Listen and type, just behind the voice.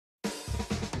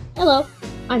Hello,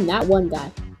 I'm that one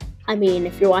guy. I mean,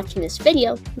 if you're watching this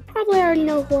video, you probably already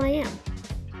know who I am.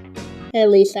 At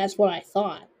least that's what I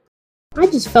thought. I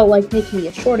just felt like making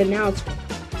a short announcement.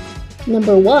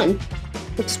 Number 1,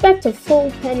 expect a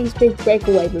full Penny's Big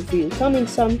Breakaway review coming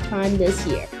sometime this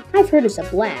year. I've heard it's a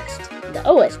blast. The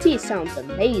OST sounds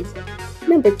amazing.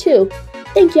 Number 2,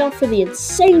 thank y'all for the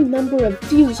insane number of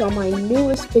views on my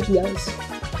newest videos.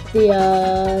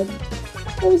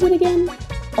 What was it again?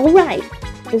 Alright,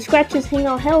 the Scratches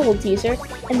Hangout Hellhole teaser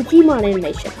and the Gmod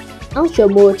animation. I'll show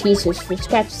more teasers for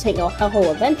Scratches Hangout Hellhole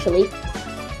eventually.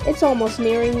 It's almost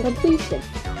nearing completion.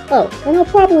 Oh, and I'll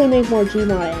probably make more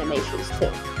Gmod animations too.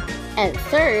 And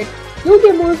third, you'll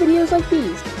get more videos like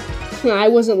these. I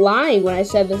wasn't lying when I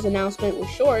said this announcement was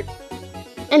short.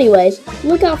 Anyways,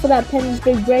 look out for that Penny's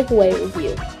Big Breakaway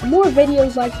review. More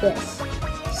videos like this.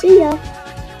 See ya!